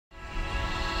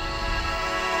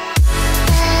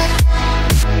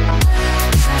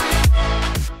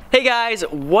Hey guys,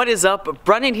 what is up?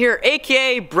 Brendan here,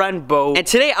 aka Brenbo, and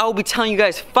today I will be telling you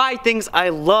guys 5 things I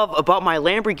love about my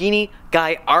Lamborghini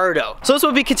Gallardo. So this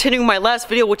will be continuing my last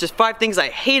video, which is 5 things I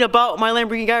hate about my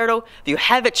Lamborghini Gallardo. If you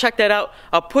haven't checked that out,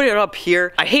 I'll put it up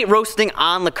here. I hate roasting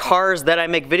on the cars that I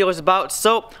make videos about,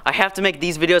 so I have to make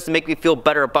these videos to make me feel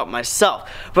better about myself.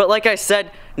 But like I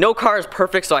said, no car is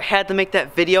perfect, so I had to make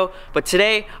that video. But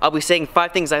today, I'll be saying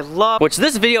 5 things I love, which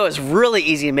this video is really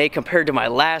easy to make compared to my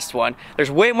last one. There's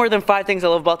way more than 5 things I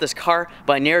love about this car,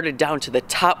 but I narrowed it down to the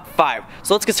top 5.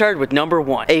 So let's get started with number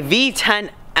 1. A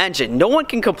V10 engine. No one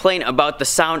can complain about the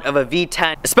sound of a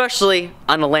V10, especially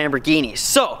on a Lamborghini.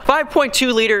 So,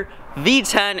 5.2 liter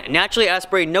V10, naturally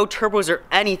aspirated, no turbos or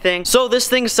anything. So this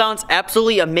thing sounds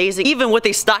absolutely amazing, even with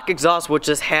a stock exhaust, which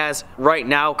this has right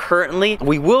now currently.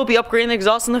 We will be upgrading the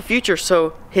exhaust in the future,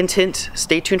 so hint hint,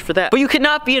 stay tuned for that. But you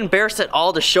cannot be embarrassed at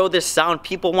all to show this sound.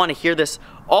 People want to hear this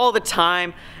all the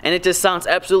time, and it just sounds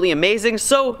absolutely amazing.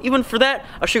 So even for that,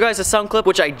 I'll show you guys a sound clip,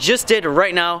 which I just did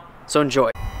right now, so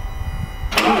enjoy.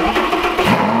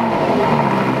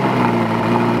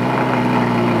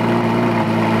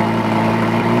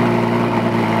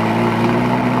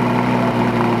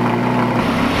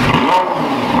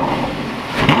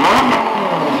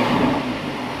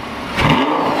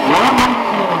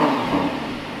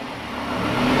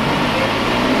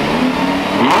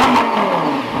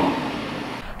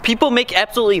 People make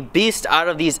absolutely beast out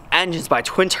of these engines by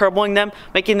twin turboing them,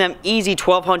 making them easy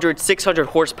 1200, 600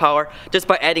 horsepower just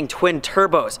by adding twin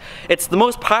turbos. It's the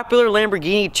most popular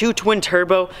Lamborghini to twin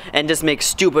turbo and just make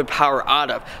stupid power out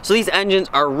of. So these engines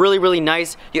are really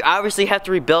nice. You obviously have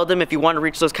to rebuild them if you want to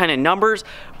reach those kind of numbers,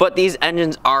 but these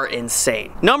engines are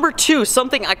insane. Number 2,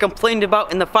 something I complained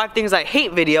about in the 5 things I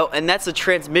hate video, and that's the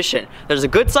transmission. There's a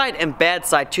good side and bad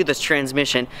side to this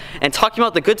transmission, and talking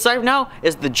about the good side now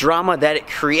is the drama that it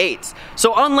creates.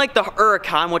 So unlike the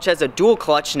Huracan, which has a dual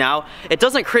clutch now, it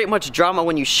doesn't create much drama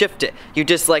when you shift it. You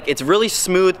just it's really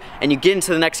smooth and you get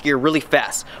into the next gear really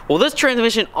fast. Well, this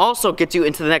transmission also gets you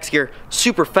into the next gear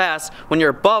super fast when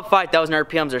you're above 5,000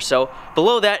 RPMs or so.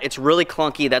 Below that, it's really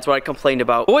clunky. That's what I complained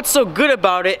about. But what's so good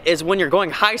about it is when you're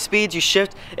going high speeds, you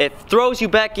shift, it throws you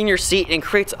back in your seat and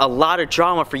creates a lot of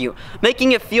drama for you,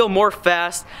 making it feel more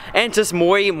fast and just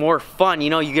way more fun.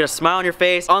 You know, you get a smile on your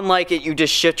face. Unlike it, you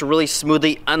just shift really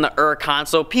smoothly on the Huracan.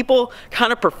 So people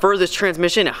kind of prefer this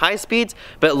transmission at high speeds,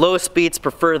 but at low speeds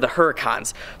prefer the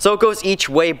Huracans. So it goes each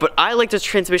way, but I like this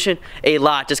transmission a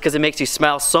lot just because it makes you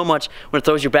smile so much when it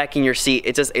throws you back in your seat.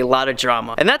 It's just a lot of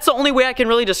drama. And that's the only way I can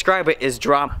really describe it, is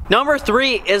drama. Number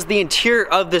 3 is the interior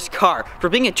of this car. For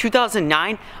being in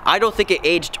 2009, I don't think it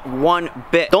aged one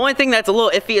bit. The only thing that's a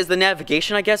little iffy is the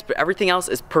navigation, I guess, but everything else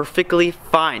is perfectly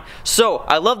fine. So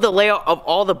I love the layout of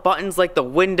all the buttons, like the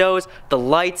windows, the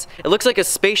lights. It looks like a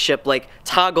spaceship, like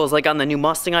toggles like on the new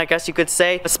Mustang, I guess you could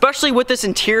say. Especially with this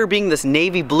interior being this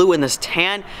navy blue and this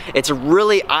tan, it's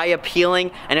really eye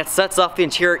appealing and it sets off the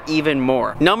interior even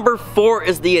more. Number 4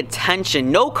 is the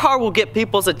attention. No car will get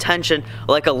people's attention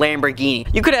like a Lamborghini.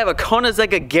 You could have a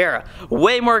Koenigsegg Agera,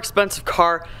 way more expensive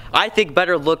car, I think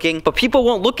better looking, but people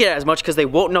won't look at it as much because they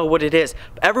won't know what it is.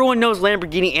 Everyone knows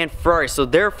Lamborghini and Ferrari, so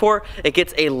therefore it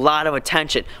gets a lot of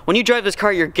attention. When you drive this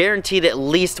car, you're guaranteed at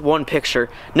least one picture,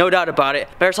 no doubt about it.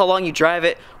 Matters how long you drive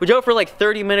it. We drove for like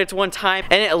 30 minutes one time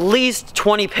and at least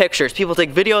 20 pictures. People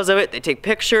take videos of it, they take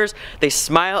pictures, they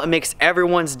smile. It makes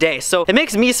everyone's day. So it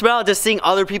makes me smile just seeing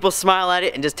other people smile at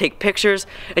it and just take pictures.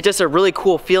 It's just a really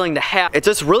cool feeling to have. It's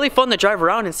just really fun to drive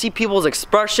around and see people's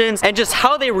expressions and just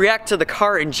how they react to the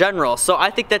car in general. So I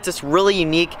think that's just really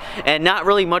unique, and not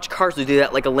really much cars will do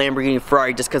that like a Lamborghini and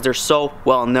Ferrari just because they're so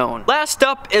well known. Last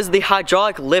up is the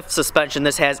hydraulic lift suspension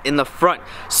this has in the front.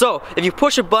 So if you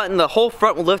push a button, the whole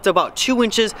front will lift about 2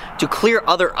 inches to clear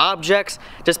other objects,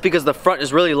 just because the front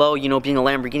is really low. You know, being a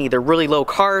Lamborghini, they're really low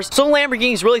cars. So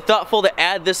Lamborghini's really thoughtful to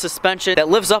add this suspension that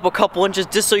lifts up a couple inches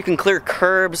just so you can clear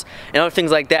curbs and other things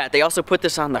like that. They also put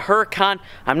this on the Huracan.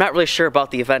 I'm not really sure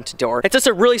about the Aventador. It's just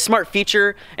a really smart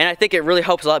feature, and I think it really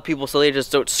helps a lot of people so they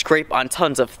just don't scrape on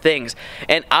tons of things.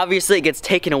 And obviously it gets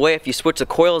taken away if you switch the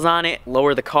coils on it,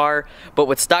 lower the car, but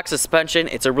with stock suspension,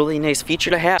 it's a really nice feature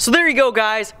to have. So there you go,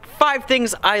 guys. 5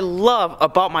 things I love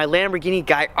about my Lamborghini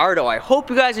Gallardo. I hope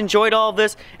you guys enjoyed all of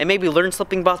this and maybe learned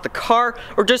something about the car,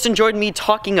 or just enjoyed me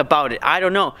talking about it. I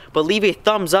don't know, but leave a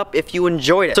thumbs up if you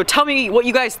enjoyed it. So tell me what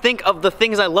you guys think of the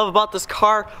things I love about this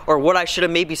car, or what I should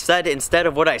have maybe said instead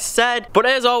of what I said. But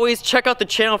as always, check out the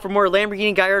channel for more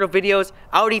Lamborghini Gallardo videos,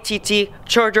 Audi TT,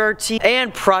 Charger RT,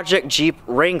 and Project Jeep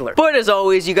Wrangler. But as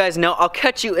always, you guys know I'll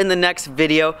catch you in the next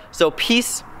video, so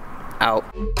peace out.